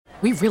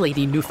We really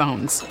need new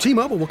phones.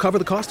 T-Mobile will cover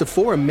the cost of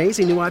 4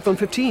 amazing new iPhone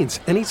 15s,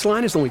 and each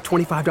line is only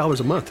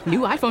 $25 a month. New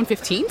iPhone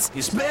 15s?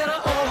 It's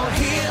better over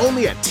here.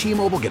 Only at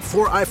T-Mobile, get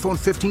 4 iPhone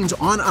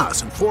 15s on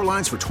us and 4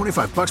 lines for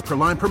 $25 per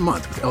line per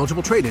month with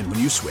eligible trade-in when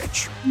you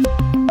switch.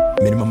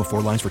 Minimum of 4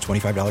 lines for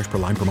 $25 per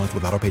line per month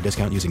with autopay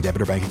discount using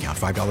debit or bank account.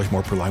 $5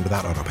 more per line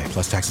without autopay,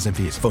 plus taxes and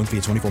fees. Phone fee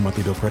at 24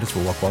 monthly bill credits for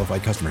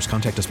well-qualified customers.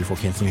 Contact us before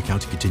canceling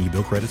account to continue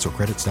bill credits or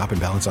credit stop and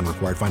balance on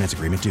required finance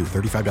agreement due.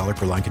 $35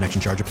 per line connection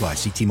charge applies.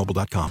 See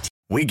T-Mobile.com.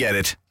 We get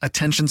it.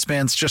 Attention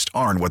spans just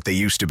aren't what they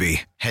used to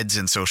be. Heads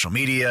in social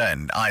media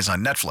and eyes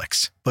on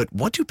Netflix. But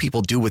what do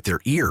people do with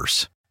their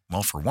ears?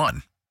 Well, for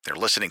one, they're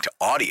listening to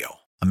audio.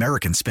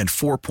 Americans spend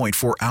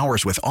 4.4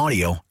 hours with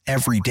audio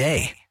every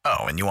day.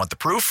 Oh, and you want the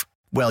proof?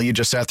 Well, you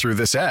just sat through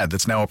this ad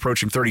that's now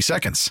approaching 30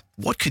 seconds.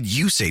 What could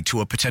you say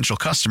to a potential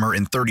customer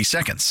in 30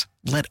 seconds?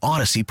 Let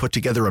Odyssey put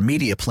together a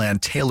media plan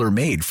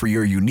tailor-made for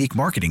your unique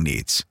marketing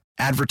needs.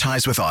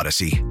 Advertise with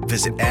Odyssey.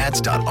 Visit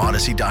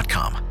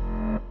ads.odyssey.com.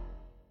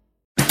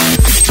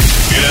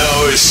 You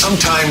know, a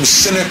sometimes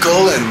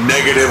cynical and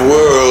negative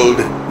world,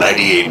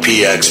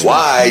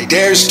 98PXY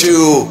dares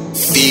to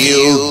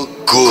feel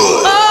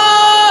good.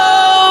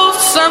 Oh,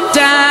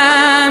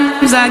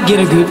 sometimes I get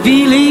a good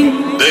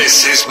feeling.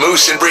 This is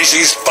Moose and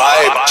Breezy's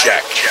Vibe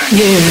Check.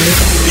 Yeah.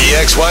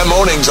 PXY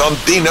mornings on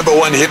the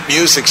 #1 hit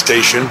music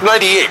station,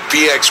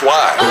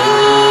 98PXY.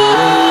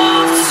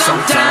 Oh,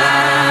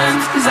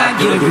 sometimes I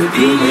get a good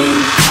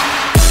feeling.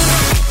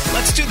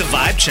 Let's do the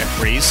Vibe Check,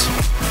 Breeze.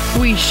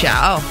 We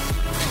shall.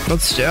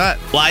 Let's do it.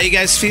 Why are you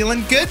guys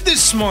feeling good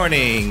this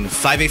morning?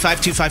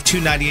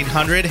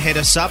 585-252-9800. Hit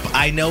us up.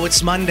 I know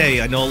it's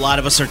Monday. I know a lot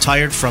of us are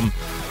tired from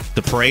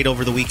the parade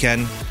over the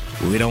weekend.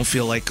 We don't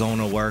feel like going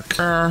to work.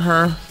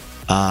 Uh-huh.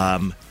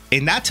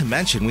 And not to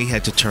mention, we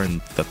had to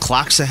turn the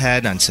clocks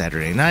ahead on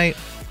Saturday night.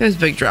 It was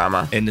big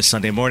drama. Into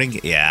Sunday morning.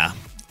 Yeah.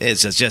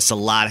 It's just a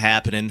lot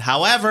happening.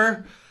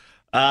 However,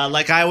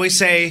 like I always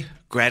say,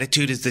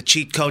 gratitude is the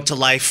cheat code to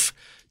life.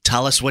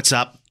 Tell us what's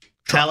up.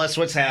 Tell us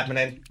what's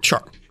happening.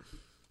 Sure.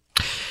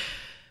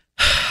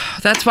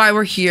 That's why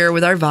we're here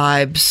with our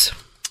vibes.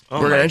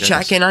 We're going to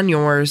check in on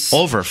yours.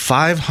 Over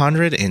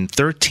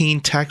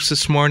 513 texts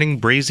this morning.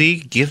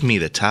 Breezy, give me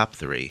the top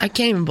 3. I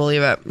can't even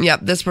believe it. Yep,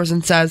 this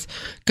person says,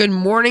 good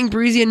morning,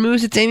 Breezy and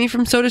Moose. It's Amy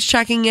from Soda's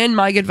checking in.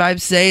 My good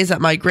vibes today is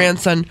that my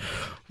grandson,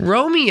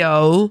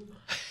 Romeo.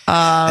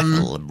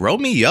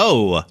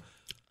 Romeo.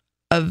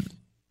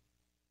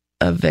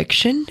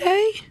 Eviction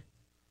day?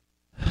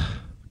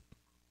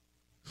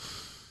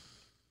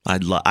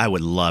 I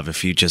would love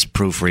if you just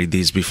proofread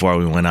these before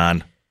we went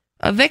on.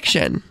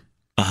 Eviction.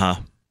 Uh-huh.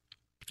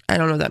 I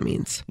don't know what that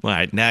means. All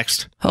right,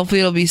 next. Hopefully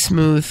it'll be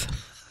smooth.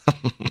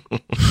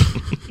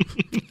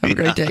 Have a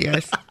great day,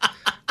 guys.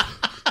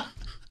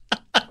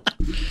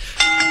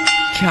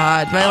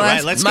 God,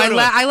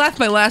 I left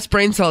my last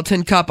brain cell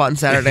tin cup on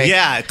Saturday.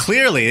 Yeah,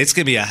 clearly. It's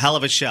going to be a hell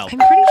of a show. I'm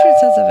pretty sure it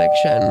says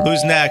eviction.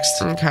 Who's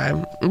next?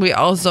 Okay. We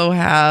also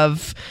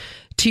have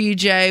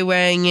TJ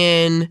weighing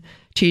in.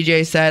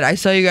 TJ said, I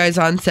saw you guys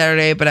on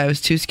Saturday, but I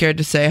was too scared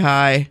to say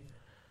hi.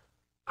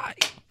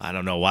 I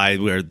don't know why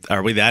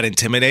are we that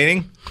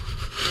intimidating?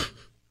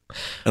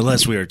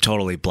 Unless we were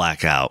totally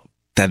blackout,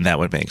 then that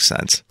would make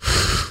sense.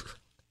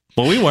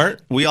 Well, we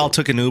weren't. We all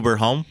took an Uber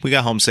home. We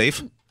got home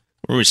safe.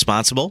 We're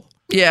responsible.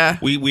 Yeah.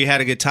 We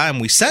had a good time.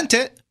 We sent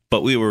it,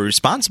 but we were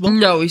responsible.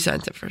 No, we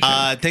sent it for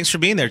sure. Thanks for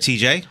being there,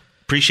 TJ.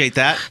 Appreciate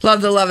that.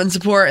 Love the love and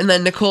support. And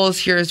then Nicole's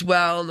here as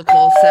well.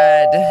 Nicole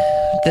said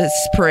this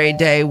parade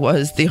day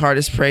was the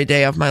hardest parade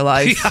day of my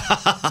life.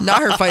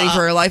 Not her fighting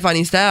for her life on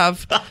East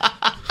Ave.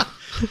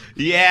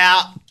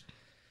 Yeah.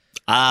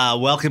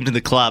 Welcome to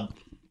the club.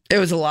 It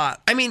was a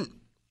lot. I mean,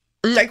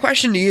 my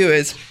question to you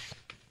is,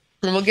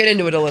 and we'll get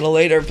into it a little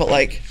later, but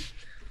like,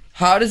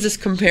 how does this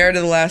compare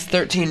to the last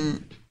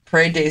 13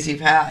 parade days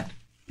you've had?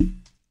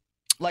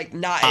 Like,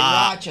 not in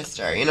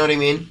Rochester, you know what I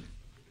mean?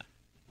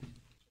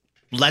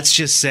 Let's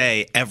just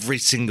say every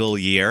single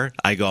year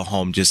I go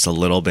home just a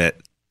little bit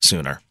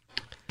sooner.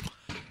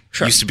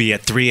 Sure. Used to be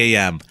at 3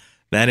 a.m.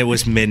 Then it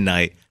was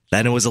midnight.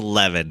 Then it was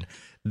 11.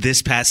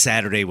 This past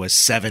Saturday was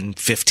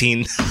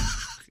 7:15.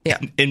 Yeah.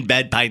 In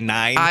bed by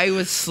 9. I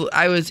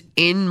was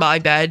in my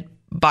bed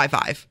by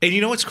 5. And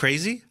you know what's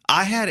crazy?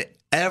 I had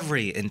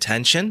every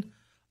intention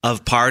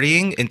of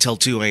partying until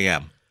 2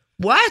 a.m.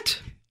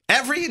 What?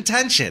 Every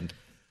intention.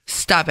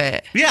 Stop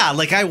it. Yeah,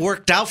 like I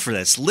worked out for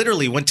this.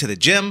 Literally went to the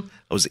gym.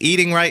 I was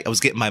eating right. I was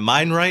getting my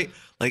mind right.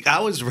 Like I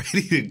was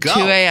ready to go. 2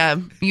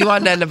 a.m. You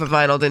wanted to end up at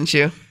Vinyl, didn't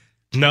you?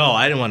 No,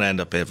 I didn't want to end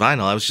up at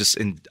Vinyl. I was just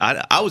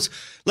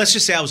let's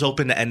just say I was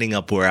open to ending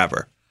up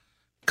wherever.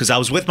 Because I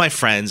was with my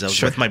friends. I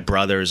was with my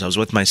brothers. I was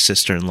with my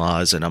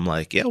sister-in-laws. And I'm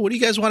like, yeah, what do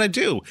you guys want to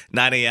do?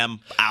 9 a.m.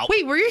 out.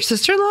 Wait, were your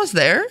sister-in-laws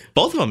there?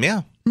 Both of them,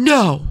 yeah.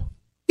 No.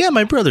 Yeah,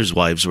 my brother's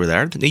wives were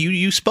there.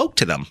 You spoke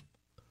to them.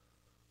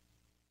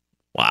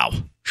 Wow.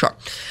 Sure.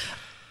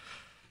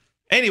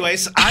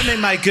 Anyways, I'm in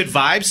my good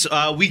vibes.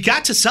 We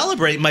got to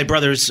celebrate my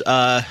brother's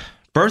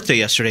birthday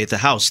yesterday at the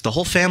house. The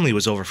whole family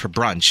was over for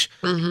brunch.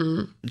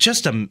 Mm-hmm.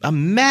 Just a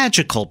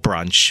magical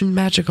brunch.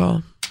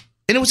 Magical.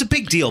 And it was a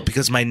big deal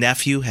because my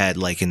nephew had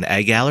like an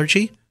egg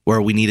allergy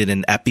where we needed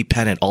an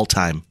EpiPen at all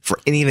time for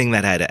anything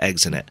that had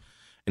eggs in it.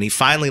 And he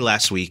finally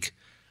last week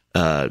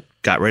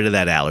got rid of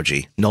that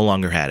allergy. No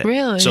longer had it.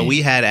 Really? So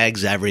we had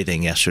eggs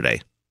everything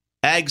yesterday.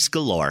 Eggs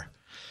galore.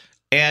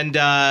 And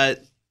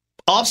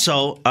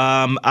also,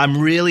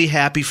 I'm really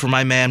happy for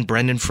my man,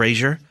 Brendan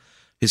Fraser.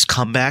 His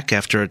comeback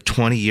after a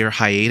 20-year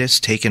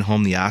hiatus, taking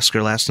home the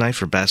Oscar last night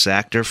for Best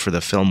Actor for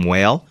the film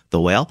Whale, The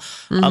Whale.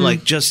 Mm-hmm. I'm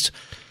like, just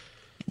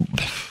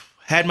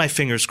had my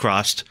fingers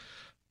crossed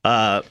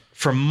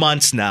for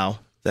months now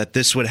that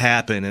this would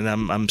happen, and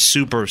I'm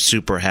super,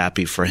 super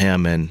happy for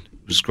him, and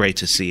it was great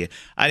to see it.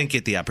 I didn't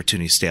get the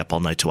opportunity to stay up all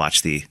night to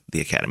watch the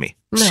Academy.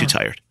 I was too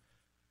tired.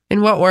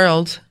 In what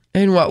world?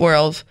 In what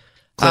world?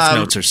 Cliff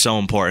notes are so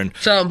important.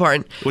 So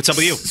important. What's up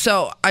with you?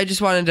 So I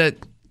just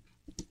wanted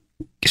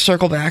to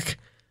circle back.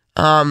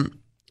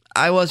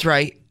 I was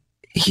right.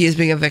 He is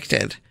being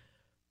evicted,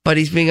 but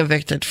he's being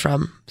evicted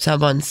from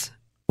someone's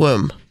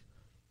womb.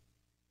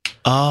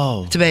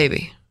 Oh. It's a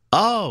baby.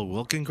 Oh,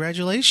 well,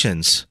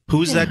 congratulations.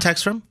 Who's that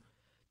text from?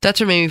 That's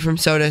from Amy from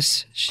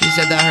Sodas. She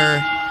said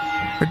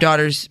that her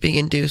daughter's being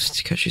induced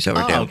because she's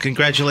overdue. Oh,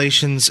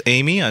 congratulations,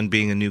 Amy, on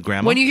being a new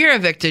grandma. When you hear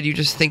evicted, you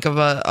just think of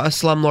a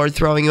slumlord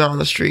throwing you out on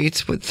the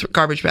streets with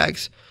garbage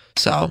bags.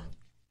 So,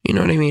 you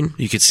know what I mean?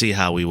 You could see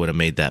how we would have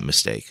made that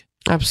mistake.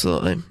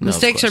 Absolutely. No,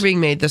 Mistakes are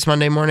being made this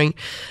Monday morning.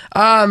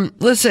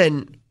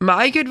 Listen,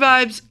 my good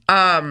vibes.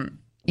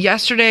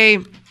 Yesterday,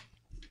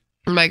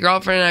 my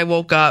girlfriend and I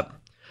woke up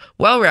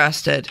well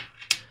rested,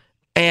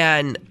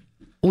 and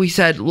we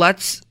said,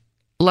 let's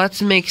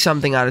make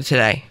something out of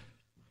today.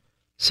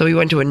 So we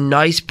went to a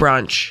nice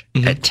brunch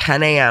at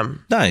 10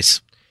 a.m.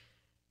 Nice.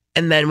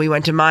 And then we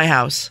went to my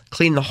house,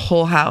 cleaned the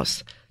whole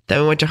house.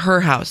 Then we went to her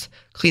house,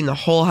 cleaned the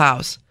whole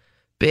house.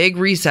 Big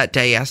reset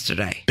day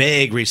yesterday.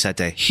 Big reset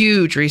day.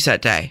 Huge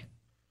reset day.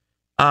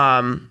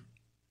 I've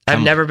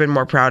never been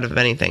more proud of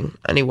anything,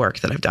 any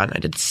work that I've done. I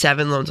did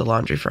 7 loads of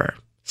laundry for her.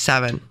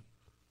 7.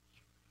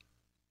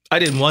 I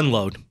did 1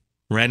 load.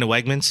 Ran to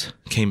Wegmans,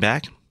 came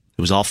back.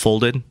 It was all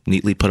folded,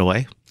 neatly put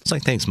away. It's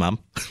like, thanks, Mom.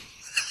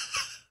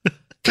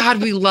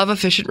 God, we love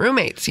efficient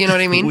roommates. You know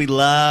what I mean? We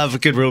love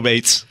good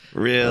roommates.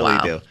 Really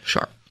do.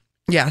 Sure.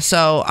 Yeah,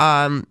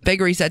 so big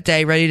reset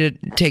day, ready to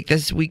take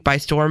this week by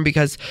storm,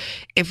 because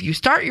if you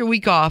start your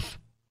week off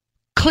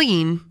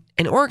clean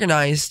and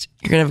organized,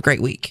 you're going to have a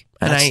great week.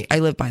 And I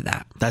live by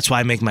that. That's why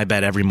I make my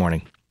bed every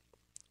morning.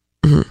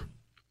 Mm-hmm.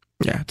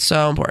 Yeah, it's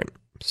so important.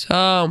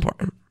 So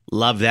important.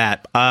 Love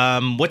that.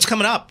 What's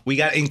coming up? We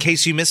got, in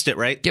case you missed it,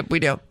 right? Yep, we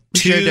do. We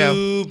 2 sure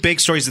do.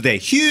 big stories today.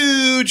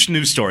 Huge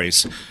news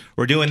stories.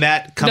 We're doing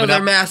that coming up. No,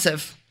 they're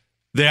massive.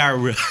 They are.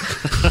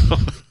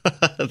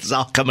 It's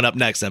all coming up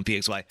next on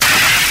PXY.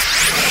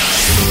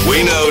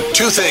 We know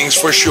 2 things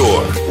for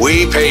sure.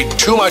 We pay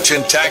too much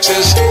in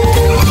taxes,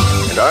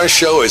 and our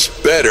show is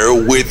better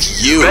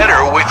with you.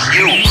 Better with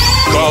you.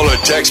 Call or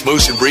text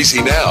Moose and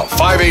Breezy now.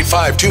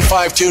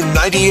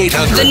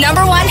 585-252-9800. The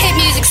number 1 hit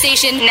music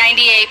station,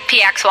 98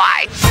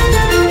 PXY.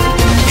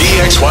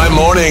 PXY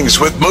Mornings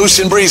with Moose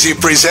and Breezy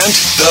present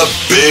the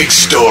big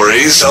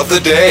stories of the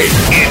day.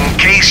 In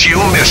case you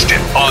missed it,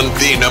 on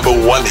the number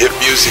 1 hit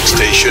music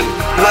station,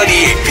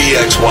 98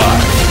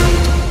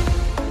 PXY.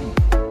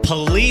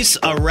 Police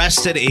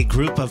arrested a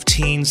group of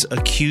teens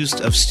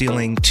accused of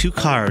stealing 2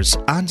 cars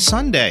on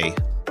Sunday.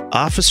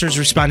 Officers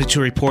responded to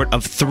a report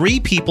of 3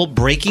 people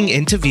breaking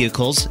into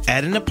vehicles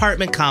at an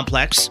apartment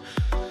complex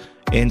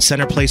in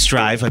Center Place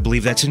Drive. I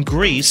believe that's in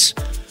Greece.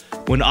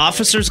 When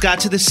officers got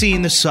to the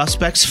scene, the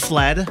suspects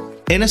fled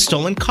in a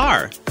stolen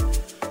car.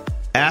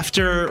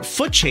 After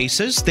foot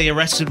chases, they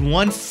arrested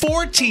 1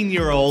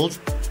 14-year-old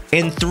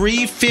and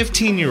 3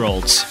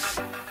 15-year-olds.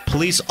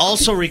 Police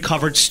also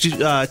recovered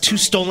 2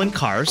 stolen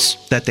cars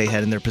that they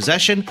had in their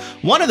possession.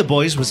 One of the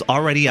boys was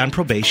already on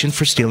probation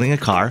for stealing a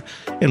car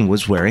and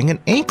was wearing an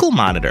ankle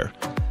monitor.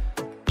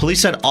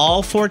 Police said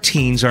all 4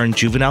 teens are in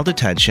juvenile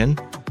detention.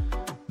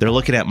 They're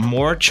looking at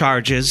more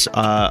charges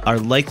are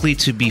likely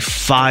to be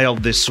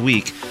filed this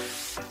week.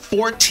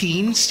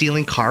 14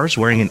 stealing cars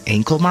wearing an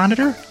ankle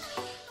monitor?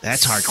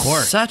 That's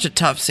hardcore. Such a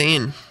tough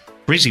scene.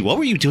 Breezy, what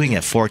were you doing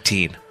at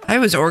 14? I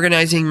was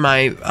organizing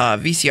my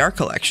VCR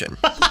collection.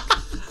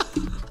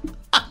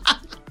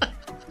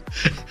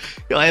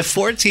 At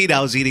 14, I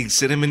was eating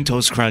Cinnamon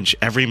Toast Crunch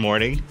every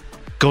morning,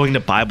 going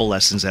to Bible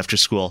lessons after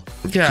school.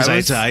 Yeah,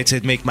 Because I had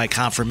to make my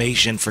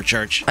confirmation for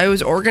church. I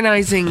was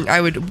organizing.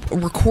 I would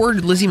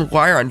record Lizzie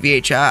McGuire on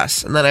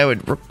VHS, and then I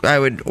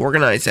would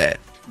organize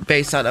it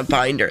based on a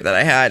binder that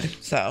I had.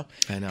 So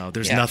I know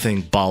there's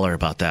nothing baller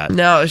about that.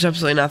 No, there's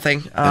absolutely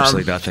nothing.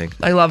 Absolutely nothing.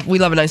 We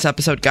love a nice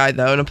episode guide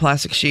though, in a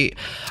plastic sheet.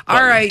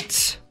 All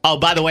right. Oh,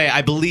 by the way,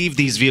 I believe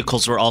these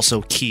vehicles were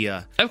also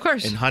Kia. Of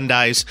course. And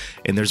Hyundais,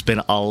 and there's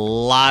been a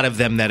lot of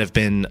them that have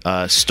been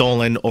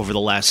stolen over the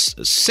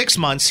last 6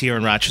 months here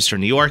in Rochester,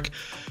 New York.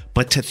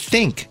 But to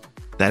think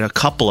that a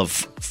couple of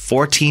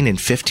 14 and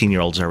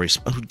 15-year-olds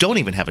who don't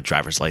even have a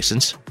driver's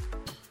license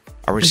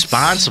are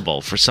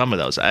responsible for some of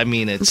those. I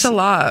mean, it's a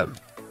lot.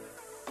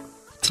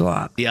 It's a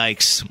lot.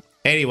 Yikes.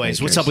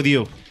 Anyways, what's up with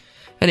you?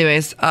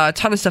 Anyways, a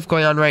ton of stuff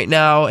going on right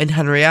now in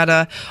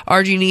Henrietta.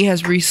 RG&E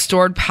has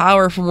restored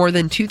power for more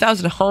than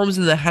 2,000 homes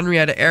in the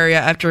Henrietta area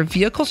after a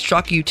vehicle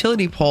struck a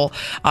utility pole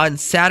on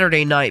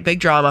Saturday night. Big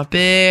drama with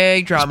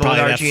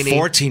RG&E. That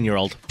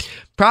 14-year-old.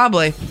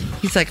 Probably.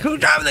 He's like, who's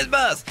driving this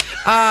bus?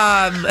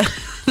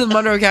 The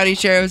Monroe County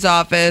Sheriff's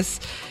Office,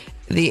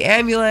 the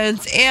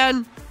ambulance,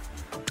 and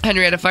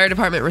Henrietta Fire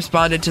Department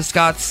responded to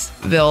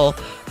Scottsville,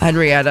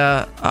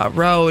 Henrietta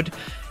Road,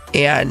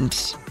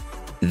 and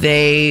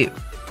they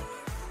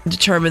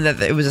determined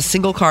that it was a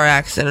single car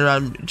accident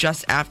around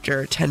just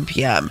after 10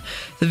 p.m.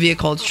 The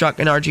vehicle had struck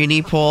an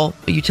RG&E pole,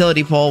 a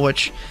utility pole,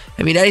 which,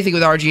 I mean, anything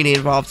with RG&E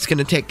involved is going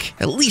to take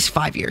at least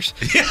 5 years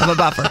of a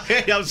buffer.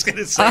 I was going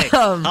to say,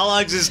 how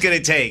long is this going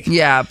to take?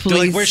 Yeah,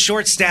 police. Like, we're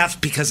short-staffed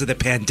because of the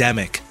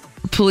pandemic.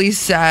 Police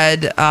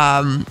said,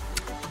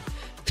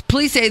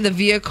 police say the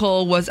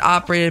vehicle was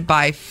operated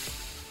by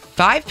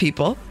 5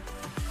 people.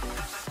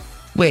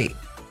 Wait,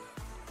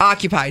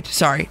 occupied,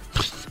 sorry.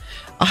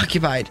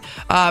 Occupied.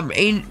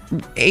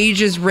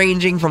 Ages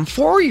ranging from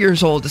 4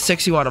 years old to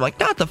 61. I'm like,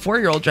 not the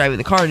 4-year-old driving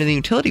the car into the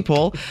utility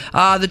pole.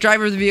 The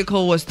driver of the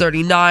vehicle was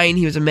 39.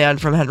 He was a man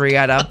from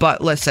Henrietta.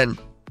 But listen,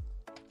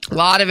 a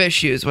lot of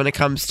issues when it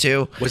comes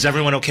to... Was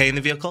everyone okay in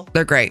the vehicle?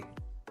 They're great.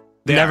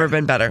 Never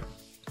been better.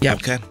 Yeah.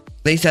 Okay.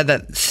 They said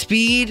that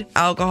speed,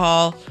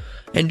 alcohol,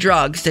 and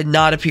drugs did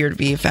not appear to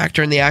be a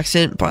factor in the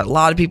accident, but a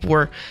lot of people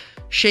were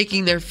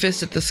shaking their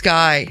fists at the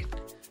sky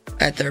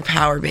at their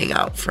power being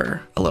out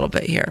for a little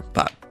bit here.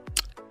 But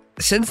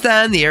since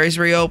then, the area's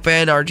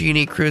reopened.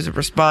 RG&E crews have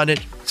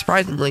responded,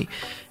 surprisingly,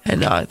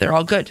 and they're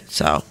all good.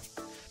 So,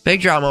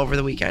 big drama over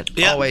the weekend.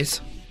 Yep.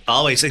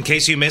 Always. In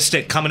case you missed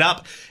it, coming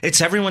up,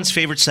 it's everyone's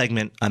favorite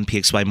segment on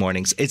PXY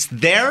Mornings. It's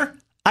There,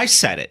 I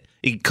Said It.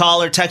 You can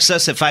call or text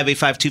us at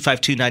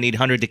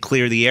 585-252-9800 to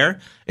clear the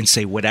air and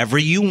say whatever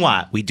you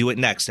want. We do it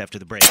next after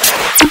the break.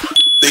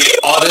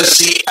 The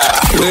Odyssey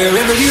app.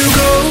 Wherever you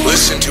go.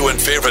 Listen to and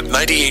favorite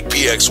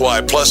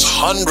 98PXY plus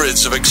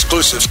hundreds of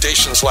exclusive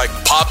stations like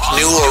Pop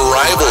New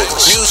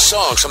Arrivals. New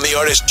songs from the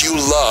artist you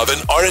love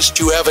and artists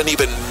you haven't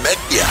even met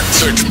yet.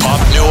 Search Pop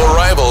New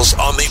Arrivals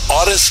on the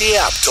Odyssey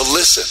app to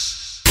listen.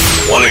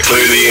 Want to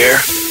clear the air?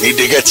 Need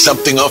to get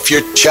something off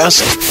your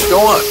chest? Go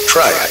on,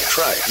 try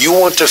it. You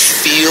want to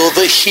feel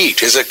the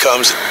heat as it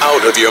comes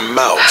out of your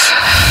mouth.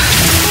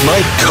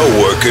 My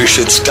coworker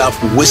should stop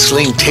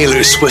whistling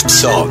Taylor Swift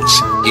songs.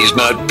 He's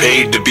not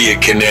paid to be a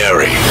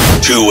canary.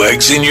 2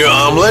 eggs in your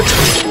omelet?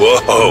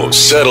 Whoa,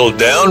 settle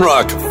down,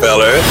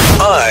 Rockefeller.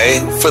 I,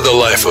 for the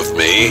life of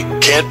me,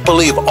 can't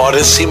believe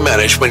Odyssey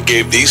Management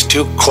gave these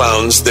 2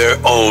 clowns their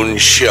own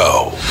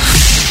show.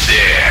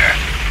 There.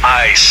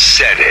 I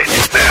said it.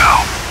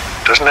 Now,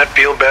 doesn't that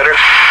feel better?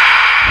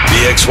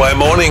 PXY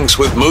Mornings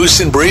with Moose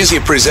and Breezy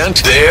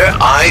present There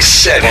I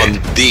Said It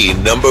on the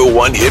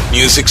 #1 hit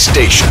music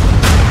station,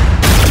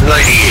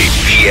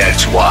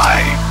 98PXY.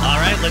 All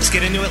right, let's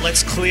get into it.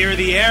 Let's clear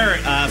the air.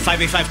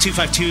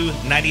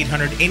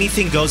 585-252-9800.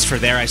 Anything goes for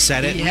There I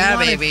Said It. Yeah,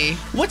 baby.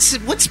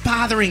 What's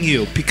bothering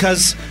you?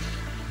 Because,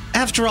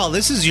 after all,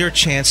 this is your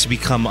chance to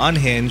become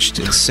unhinged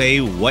and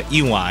say what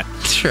you want.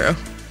 True.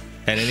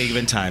 At any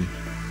given time.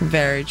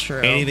 Very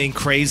true. Anything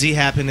crazy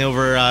happened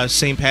over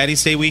St.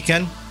 Paddy's Day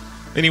weekend?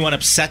 Anyone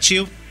upset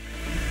you?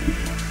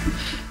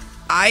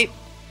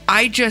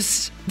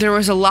 There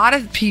was a lot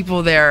of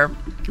people there.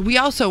 We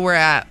also were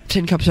at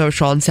Tin Cup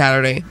Social on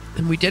Saturday,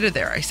 and we did it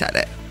there. I said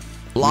it.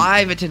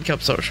 Live at Tin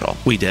Cup Social.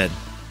 We did.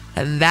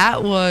 And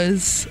that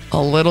was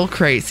a little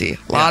crazy.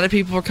 A lot of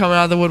people were coming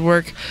out of the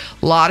woodwork.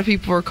 A lot of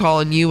people were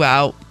calling you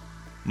out.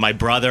 My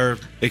brother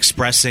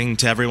expressing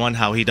to everyone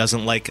how he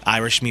doesn't like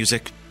Irish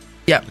music.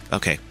 Yep.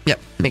 Okay. Yep.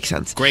 Makes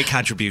sense. Great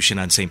contribution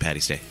on St.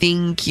 Paddy's Day.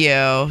 Thank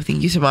you.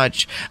 Thank you so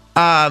much.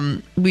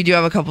 We do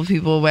have a couple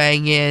people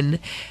weighing in.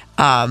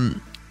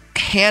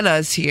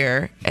 Hannah's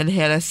here, and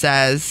Hannah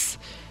says,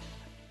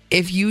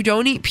 if you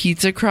don't eat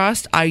pizza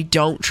crust, I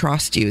don't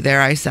trust you.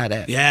 There, I said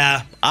it.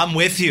 Yeah, I'm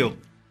with you.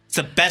 It's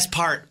the best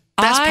part.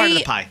 Best part of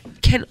the pie.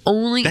 Can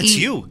only That's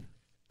eat... you.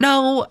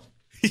 No.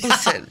 Yeah.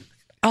 Listen,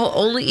 I'll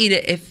only eat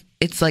it if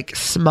it's like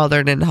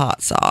smothered in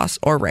hot sauce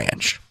or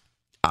ranch,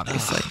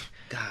 obviously. Oh,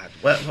 God.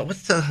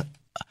 What's the...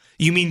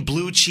 You mean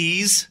blue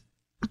cheese?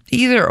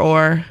 Either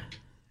or.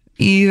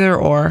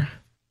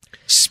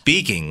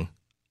 Speaking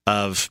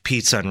of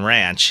pizza and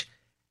ranch,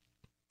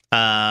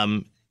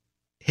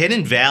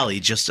 Hidden Valley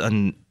just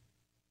came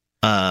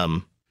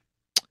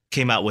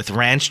out with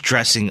ranch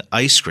dressing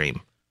ice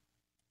cream.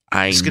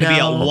 It's going to be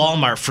at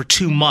Walmart for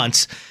 2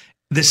 months.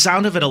 The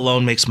sound of it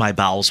alone makes my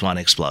bowels want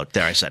to explode.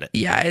 There, I said it.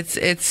 Yeah, it's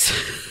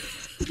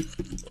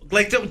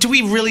like, do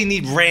we really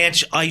need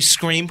ranch ice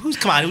cream?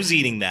 Who's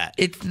eating that?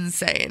 It's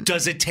insane.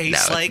 Does it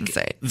taste like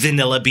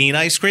vanilla bean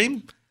ice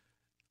cream?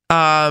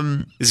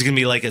 Is it going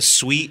to be like a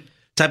sweet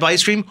type of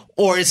ice cream?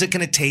 Or is it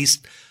going to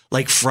taste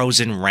like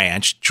frozen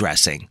ranch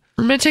dressing?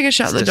 I'm going to take a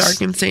shot in the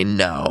dark and say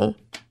no.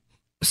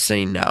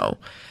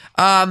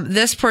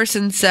 This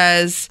person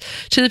says,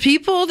 to the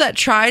people that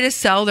try to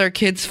sell their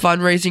kids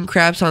fundraising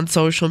craps on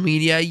social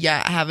media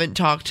yet haven't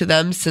talked to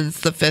them since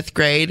the 5th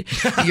grade,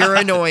 you're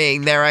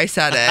annoying. There, I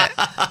said it.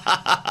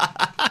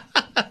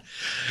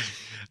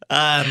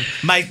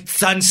 My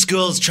son's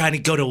school's trying to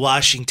go to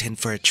Washington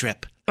for a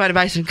trip. Want to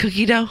buy some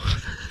cookie dough?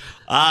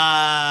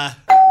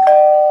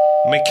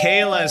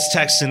 Michaela's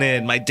texting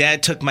in. My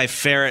dad took my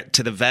ferret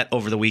to the vet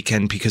over the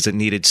weekend because it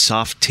needed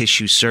soft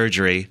tissue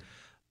surgery,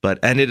 but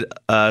ended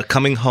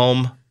coming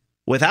home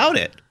without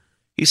it.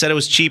 He said it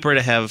was cheaper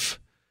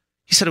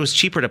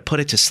to put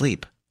it to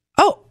sleep.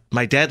 Oh.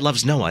 My dad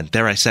loves no one.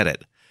 There, I said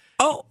it.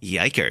 Oh.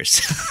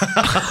 Yikers.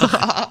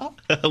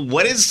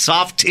 What is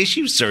soft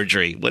tissue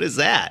surgery? What is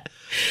that?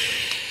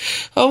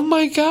 Oh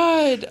my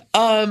God.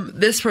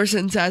 This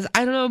person says,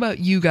 I don't know about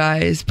you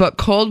guys, but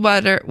cold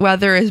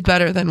weather is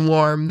better than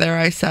warm. There,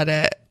 I said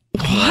it.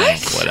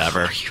 What?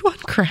 Whatever. Are you on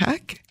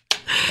crack?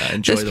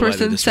 Enjoy this the weather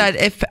person this said,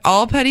 week. if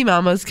all petty baby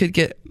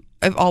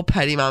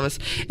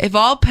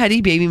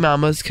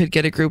mamas could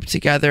get a group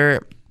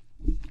together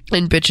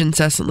and bitch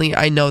incessantly,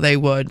 I know they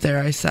would.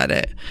 There, I said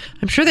it.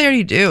 I'm sure they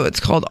already do. It's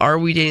called Are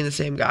We Dating the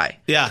Same Guy?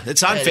 Yeah,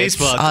 it's on And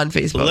Facebook. It's on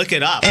Facebook. Look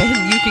it up.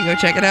 And you can go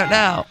check it out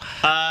now.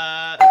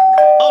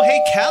 Oh,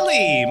 hey,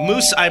 Kelly.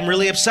 Moose, I'm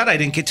really upset I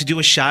didn't get to do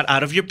a shot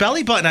out of your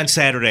belly button on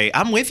Saturday.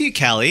 I'm with you,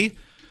 Kelly.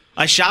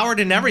 I showered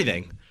and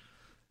everything.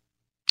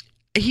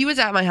 He was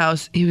at my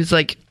house. He was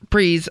like,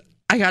 Breeze,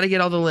 I got to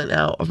get all the lint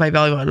out of my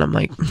belly button. I'm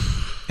like,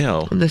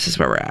 this is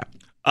where we're at.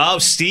 Oh,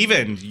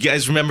 Steven. You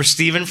guys remember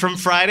Steven from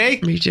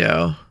Friday? Me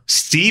too.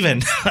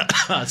 Steven.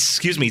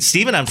 Excuse me.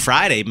 Steven on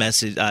Friday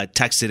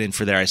texted in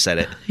for There, I Said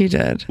It. He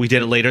did. We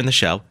did it later in the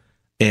show.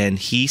 And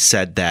he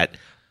said that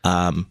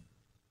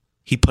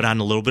he put on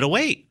a little bit of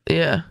weight.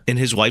 Yeah. And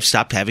his wife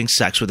stopped having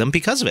sex with him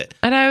because of it.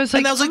 And I was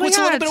like, what's God,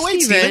 a little bit of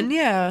weight, Steven?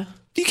 Yeah.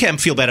 You can't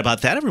feel bad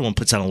about that. Everyone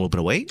puts on a little bit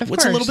of weight.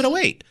 What's a little bit of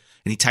weight?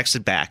 And he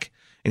texted back.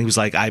 And he was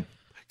like, I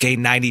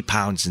gained 90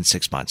 pounds in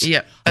 6 months.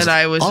 Yeah.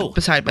 I was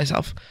beside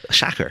myself.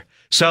 Shocker.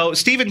 So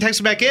Steven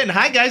texted back in.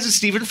 Hi, guys. It's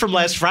Steven from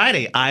last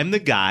Friday. I'm the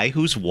guy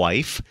whose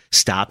wife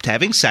stopped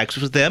having sex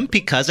with him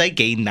because I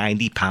gained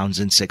 90 pounds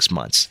in 6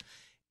 months.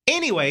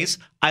 Anyways,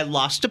 I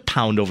lost a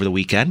pound over the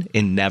weekend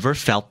and never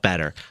felt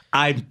better.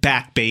 I'm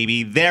back,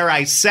 baby. There,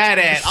 I said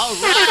it. All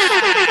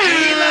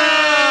right.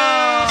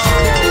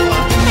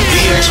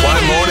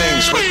 PXY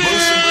Mornings with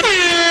Moose and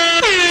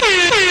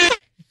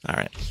All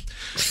right.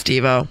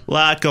 Steve-O. A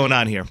lot going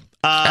on here.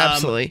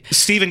 Absolutely.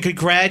 Steven,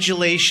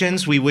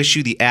 congratulations. We wish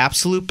you the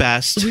absolute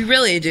best. We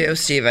really do,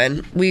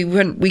 Steven. We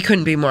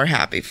couldn't be more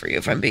happy for you,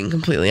 if I'm being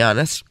completely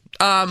honest.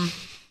 All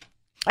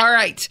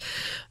right.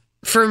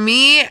 For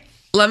me,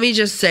 let me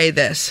just say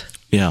this.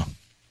 Yeah.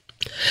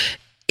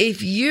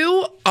 If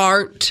you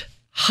aren't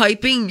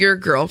hyping your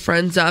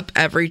girlfriends up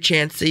every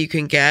chance that you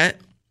can get,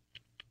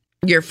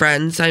 your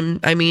friends, I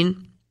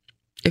mean,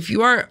 if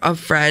you aren't a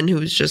friend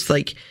who's just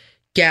like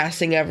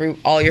gassing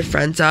all your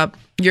friends up,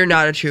 you're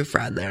not a true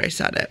friend. There, I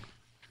said it.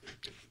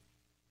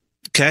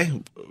 Okay.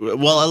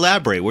 Well,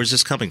 elaborate. Where's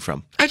this coming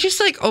from? I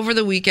just over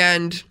the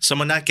weekend.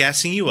 Someone not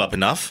gassing you up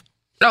enough?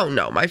 Oh,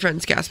 no. My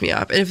friends gassed me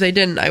up. And if they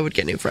didn't, I would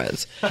get new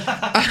friends.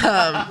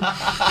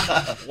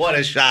 What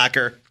a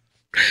shocker.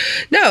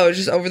 No,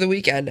 just over the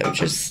weekend. I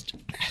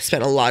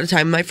spent a lot of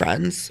time with my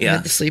friends. Yeah. I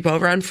had the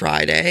sleepover on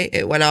Friday.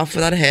 It went off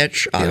without a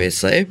hitch,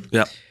 obviously.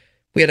 Yep.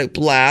 We had a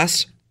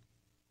blast.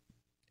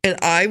 And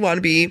I'm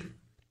the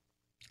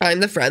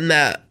friend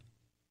that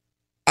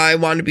I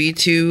want to be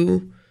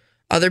to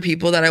other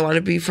people that I want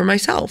to be for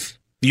myself.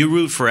 You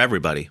root for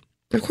everybody.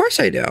 Of course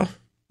I do.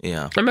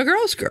 Yeah. I'm a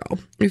girl's girl.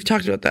 We've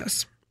talked about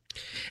this.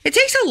 It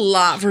takes a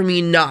lot for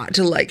me not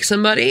to like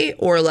somebody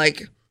or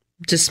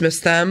dismiss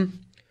them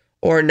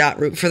or not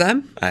root for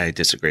them. I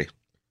disagree.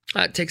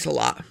 It takes a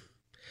lot.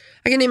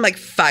 I can name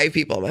 5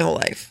 people in my whole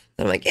life.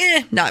 I'm like,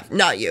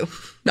 not you.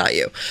 Not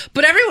you.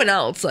 But everyone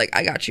else,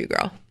 I got you,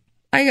 girl.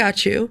 I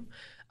got you.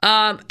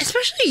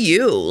 Especially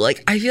you.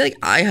 I feel like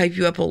I hype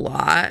you up a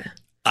lot.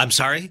 I'm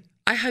sorry?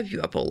 I hype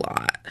you up a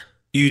lot.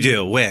 You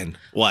do? When?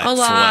 What? A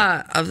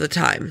lot of the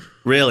time.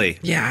 Really?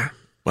 Yeah.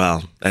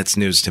 Well, that's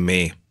news to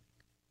me.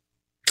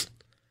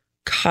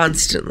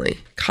 Constantly.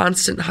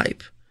 Constant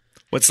hype.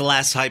 What's the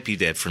last hype you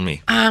did for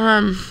me?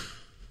 I'm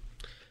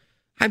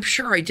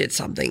sure I did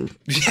something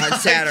on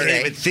Saturday.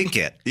 I can't even think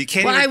it. You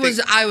can't Well,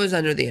 even I was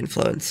under the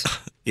influence.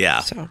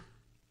 Yeah. So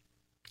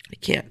I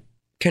can't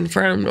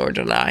confirm nor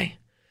deny.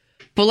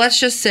 But let's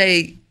just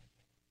say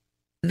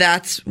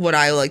that's what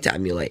I like to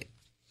emulate.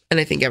 And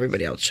I think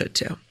everybody else should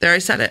too. There, I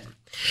said it.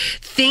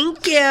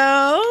 Thank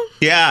you.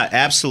 Yeah,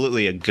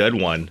 absolutely a good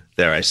one.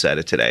 There, I said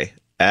it today.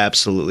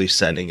 Absolutely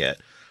sending it.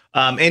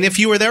 And if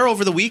you were there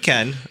over the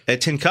weekend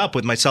at Tin Cup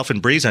with myself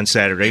and Breeze on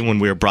Saturday when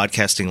we were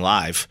broadcasting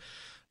live,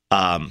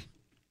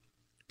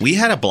 we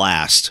had a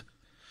blast.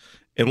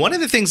 And one of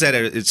the things that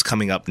is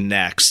coming up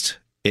next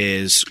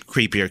is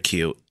Creepy or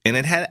Cute. And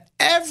it had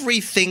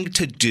everything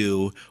to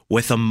do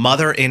with a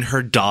mother and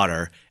her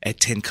daughter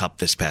at Tin Cup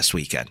this past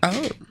weekend.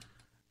 Oh.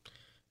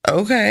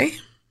 Okay.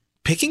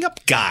 Picking up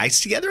guys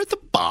together at the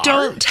bar.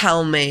 Don't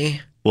tell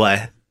me.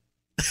 What?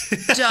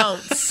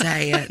 Don't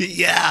say it.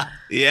 Yeah.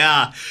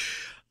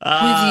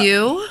 With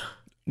you?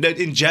 No,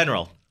 in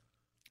general.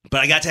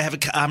 But I got to have a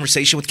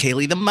conversation with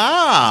Kaylee, the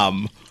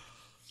mom.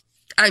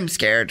 I'm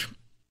scared.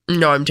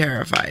 No, I'm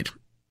terrified.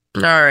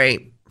 All right,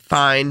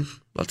 fine.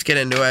 Let's get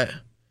into it.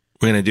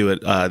 We're going to do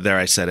it. There,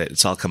 I said it.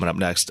 It's all coming up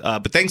next.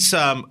 But thanks,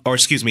 or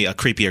excuse me,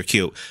 creepy or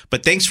cute.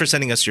 But thanks for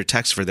sending us your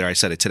text for There, I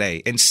Said It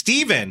today. And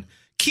Steven,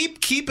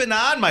 keep keeping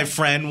on, my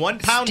friend. 1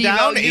 pound Steve-o,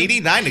 down,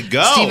 89 to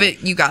go. Steven,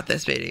 you got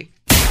this, baby.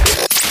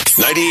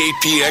 98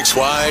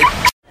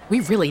 PXY. We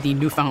really need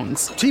new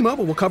phones.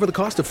 T-Mobile will cover the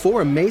cost of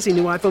 4 amazing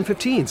new iPhone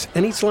 15s,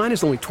 and each line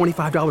is only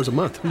 $25 a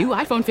month. New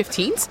iPhone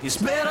 15s? It's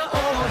better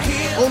over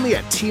here. Only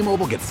at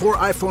T-Mobile, get 4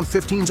 iPhone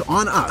 15s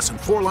on us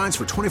and 4 lines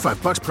for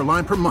 $25 per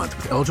line per month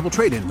with eligible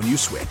trade-in when you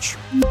switch.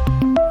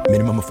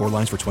 Minimum of 4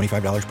 lines for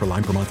 $25 per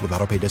line per month with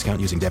autopay discount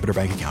using debit or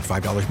bank account.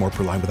 $5 more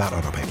per line without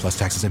autopay, plus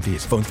taxes and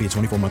fees. Phone fee at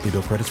 24 monthly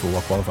bill credits for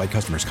well-qualified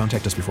customers.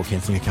 Contact us before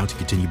canceling account to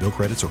continue bill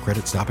credits or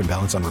credit stop and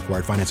balance on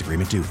required finance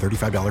agreement due.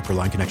 $35 per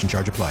line connection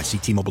charge applies. See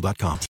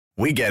T-Mobile.com.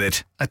 We get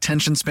it.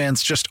 Attention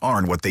spans just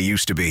aren't what they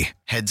used to be.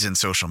 Heads in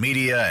social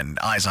media and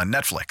eyes on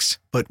Netflix.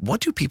 But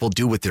what do people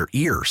do with their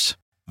ears?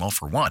 Well,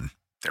 for one,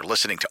 they're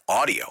listening to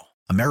audio.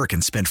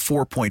 Americans spend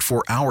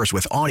 4.4 hours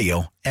with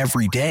audio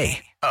every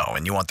day. Oh,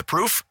 and you want the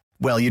proof?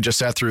 Well, you just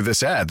sat through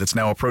this ad that's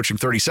now approaching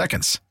 30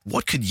 seconds.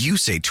 What could you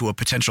say to a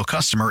potential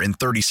customer in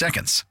 30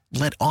 seconds?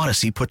 Let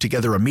Odyssey put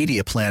together a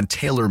media plan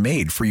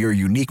tailor-made for your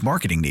unique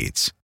marketing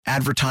needs.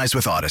 Advertise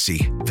with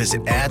Odyssey.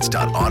 Visit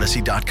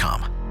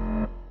ads.odyssey.com.